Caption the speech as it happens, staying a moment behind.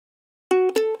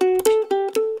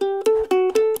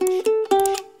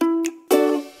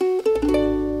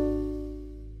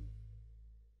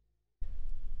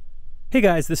Hey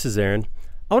guys, this is Aaron.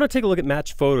 I want to take a look at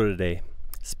Match Photo today.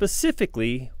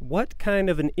 Specifically, what kind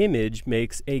of an image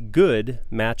makes a good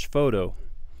match photo?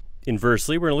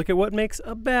 Inversely, we're going to look at what makes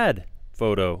a bad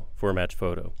photo for Match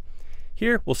Photo.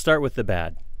 Here, we'll start with the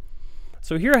bad.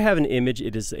 So here I have an image.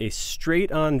 It is a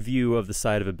straight-on view of the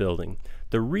side of a building.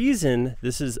 The reason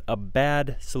this is a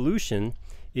bad solution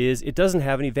is it doesn't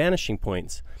have any vanishing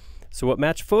points. So what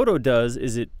Match Photo does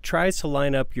is it tries to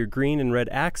line up your green and red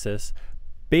axis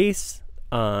based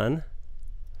on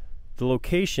the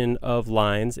location of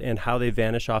lines and how they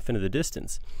vanish off into the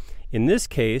distance. In this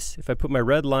case, if I put my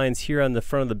red lines here on the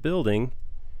front of the building,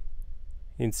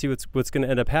 you can see what's going to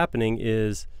end up happening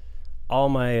is all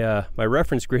my my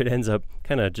reference grid ends up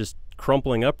kind of just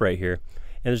crumpling up right here.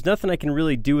 And there's nothing I can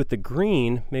really do with the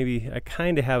green. Maybe I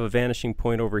kind of have a vanishing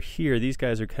point over here. These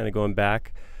guys are kind of going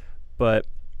back, but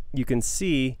you can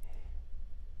see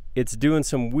it's doing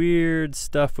some weird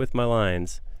stuff with my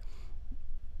lines.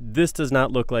 This does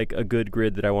not look like a good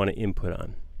grid that I want to input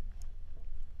on.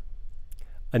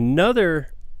 Another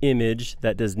image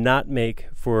that does not make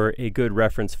for a good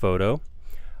reference photo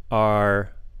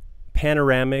are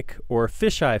panoramic or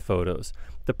fisheye photos.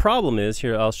 The problem is,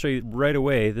 here I'll show you right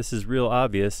away, this is real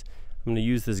obvious. I'm going to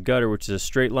use this gutter, which is a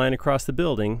straight line across the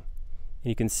building, and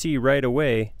you can see right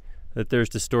away that there's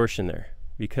distortion there.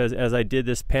 Because as I did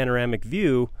this panoramic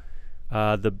view,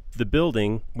 the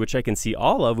building, which I can see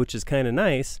all of, which is kind of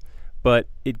nice, but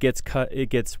it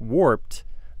gets warped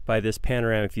by this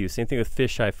panoramic view. Same thing with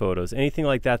fisheye photos. Anything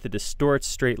like that that distorts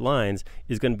straight lines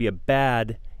is going to be a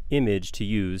bad image to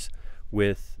use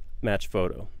with Match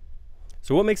Photo.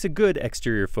 So what makes a good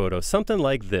exterior photo? Something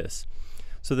like this.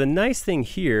 So the nice thing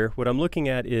here, what I'm looking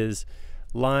at is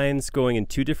lines going in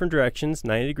two different directions,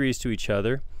 90 degrees to each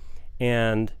other,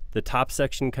 and the top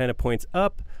section kind of points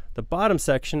up. The bottom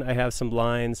section, I have some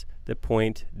lines that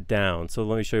point down. So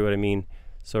let me show you what I mean.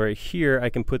 So right here, I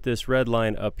can put this red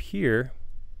line up here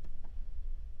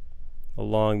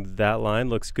along that line.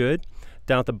 Looks good.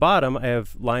 Down at the bottom, I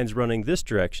have lines running this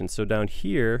direction. So down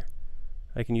here,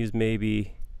 I can use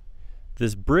maybe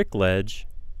this brick ledge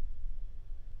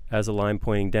as a line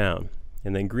pointing down.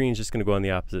 And then green's just going to go on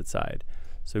the opposite side.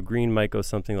 So green might go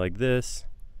something like this.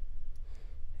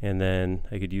 And then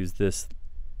I could use this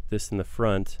in the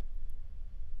front.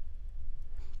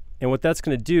 And what that's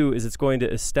going to do is it's going to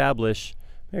establish,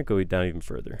 I'm going to go down even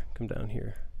further, come down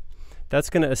here. That's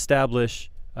going to establish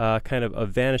kind of a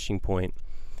vanishing point,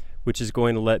 which is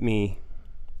going to let me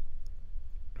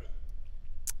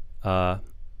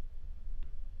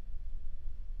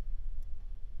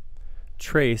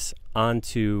trace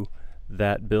onto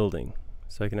that building.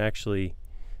 So I can actually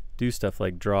do stuff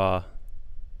like draw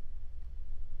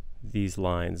these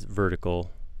lines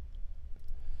vertical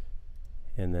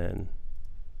and then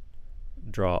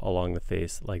draw along the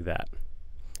face like that.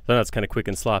 So that's kind of quick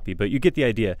and sloppy, but you get the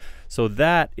idea. So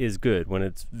that is good when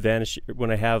it's when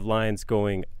I have lines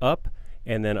going up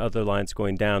and then other lines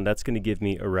going down. That's going to give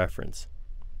me a reference.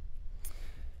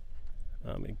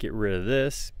 I'm going to get rid of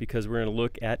this because we're going to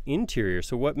look at interior.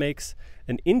 So what makes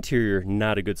an interior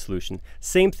not a good solution?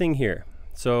 Same thing here.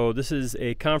 So this is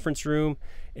a conference room,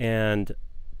 and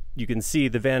you can see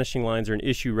the vanishing lines are an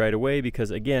issue right away because,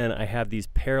 again, I have these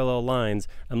parallel lines.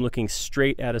 I'm looking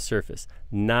straight at a surface.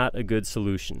 Not a good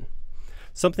solution.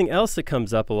 Something else that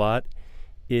comes up a lot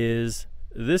is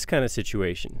this kind of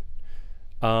situation.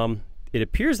 It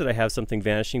appears that I have something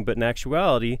vanishing, but in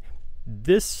actuality,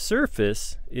 this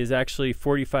surface is actually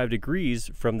 45 degrees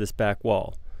from this back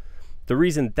wall. The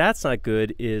reason that's not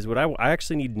good is what I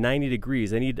actually need 90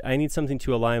 degrees. I need something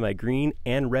to align my green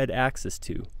and red axis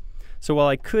to. So while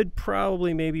I could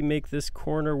probably maybe make this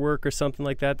corner work or something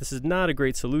like that, this is not a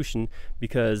great solution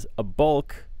because a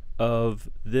bulk of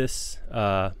this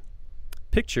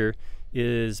picture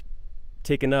is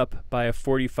taken up by a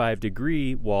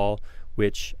 45-degree wall,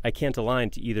 which I can't align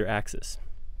to either axis.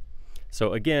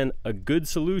 So again, a good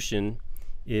solution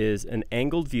is an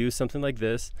angled view, something like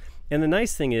this. And the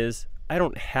nice thing is I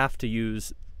don't have to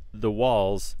use the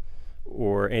walls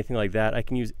or anything like that. I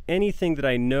can use anything that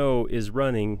I know is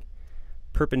running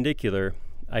perpendicular.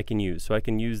 I can use. So I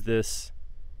can use this,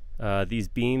 these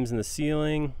beams in the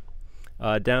ceiling.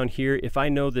 Down here, if I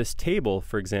know this table,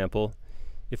 for example,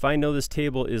 if I know this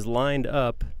table is lined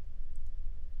up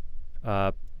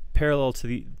parallel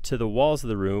to the walls of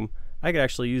the room, I could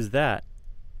actually use that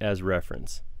as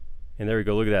reference. And there we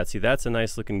go, look at that. See, that's a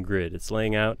nice looking grid. It's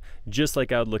laying out just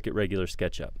like I would look at regular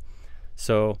SketchUp.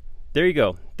 So there you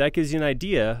go. That gives you an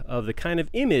idea of the kind of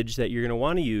image that you're going to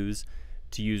want to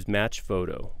use Match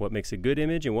Photo. What makes a good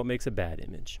image and what makes a bad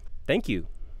image. Thank you.